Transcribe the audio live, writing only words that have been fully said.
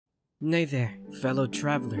Nay there, fellow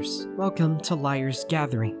travelers. Welcome to Lyre's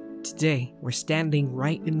Gathering. Today, we're standing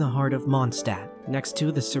right in the heart of Mondstadt, next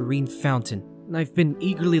to the serene fountain. I've been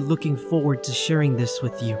eagerly looking forward to sharing this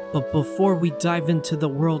with you. But before we dive into the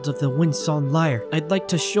world of the Windsong Lyre, I'd like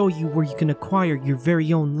to show you where you can acquire your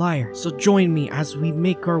very own lyre. So join me as we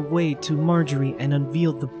make our way to Marjorie and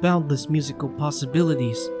unveil the boundless musical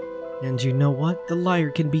possibilities. And you know what? The lyre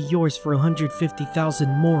can be yours for 150,000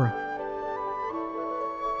 mora.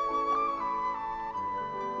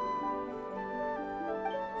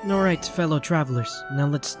 Alright, fellow travelers, now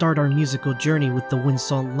let's start our musical journey with the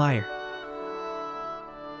Windsong Lyre.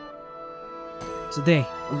 Today,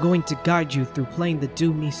 I'm going to guide you through playing the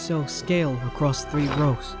do-mi-so scale across 3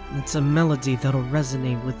 rows. It's a melody that'll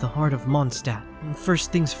resonate with the heart of Mondstadt. And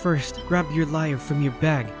first things first, grab your lyre from your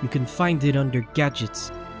bag. You can find it under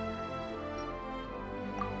Gadgets.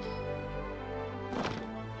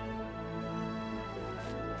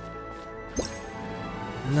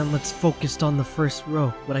 And then let's focus on the first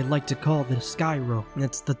row, what I like to call the sky row. And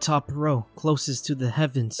it's the top row, closest to the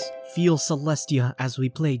heavens. Feel Celestia as we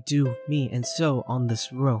play do, mi, and so on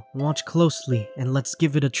this row. Watch closely and let's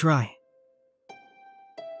give it a try.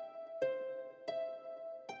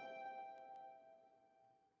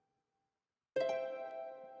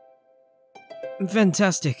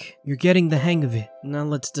 Fantastic, you're getting the hang of it. Now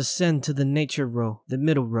let's descend to the nature row, the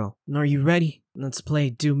middle row. And are you ready? Let's play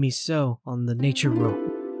do, mi, so on the nature row.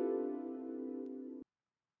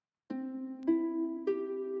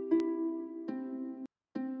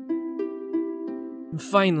 And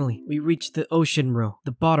finally, we reach the ocean row,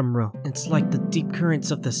 the bottom row. It's like the deep currents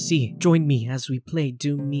of the sea. Join me as we play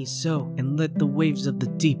do, mi, so and let the waves of the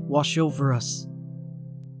deep wash over us.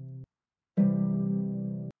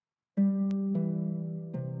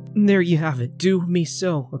 And there you have it, do, mi,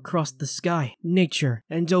 so across the sky, nature,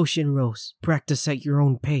 and ocean rows. Practice at your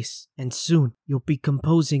own pace, and soon you'll be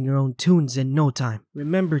composing your own tunes in no time.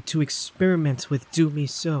 Remember to experiment with do, mi,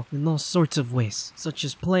 so in all sorts of ways, such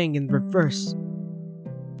as playing in reverse,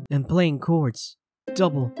 and playing chords,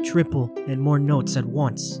 double, triple, and more notes at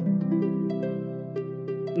once.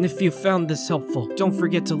 And if you found this helpful, don't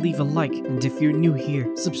forget to leave a like, and if you're new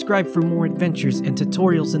here, subscribe for more adventures and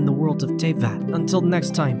tutorials in the world of 𝒕𝒉𝒂𝒂. Until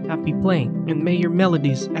next time, happy playing, and may your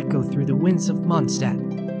melodies echo through the winds of Mondstadt.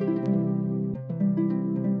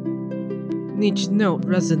 Each note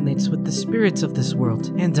resonates with the spirits of this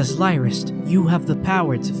world, and as lyrist, you have the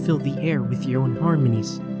power to fill the air with your own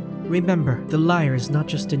harmonies. Remember, the lyre is not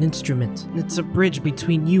just an instrument, it's a bridge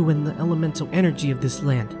between you and the elemental energy of this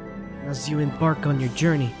land. As you embark on your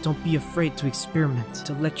journey, don't be afraid to experiment,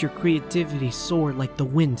 to let your creativity soar like the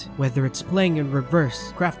wind, whether it's playing in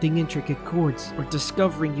reverse, crafting intricate chords, or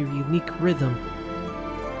discovering your unique rhythm.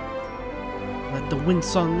 Let the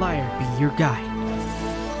Windsong Lyre be your guide.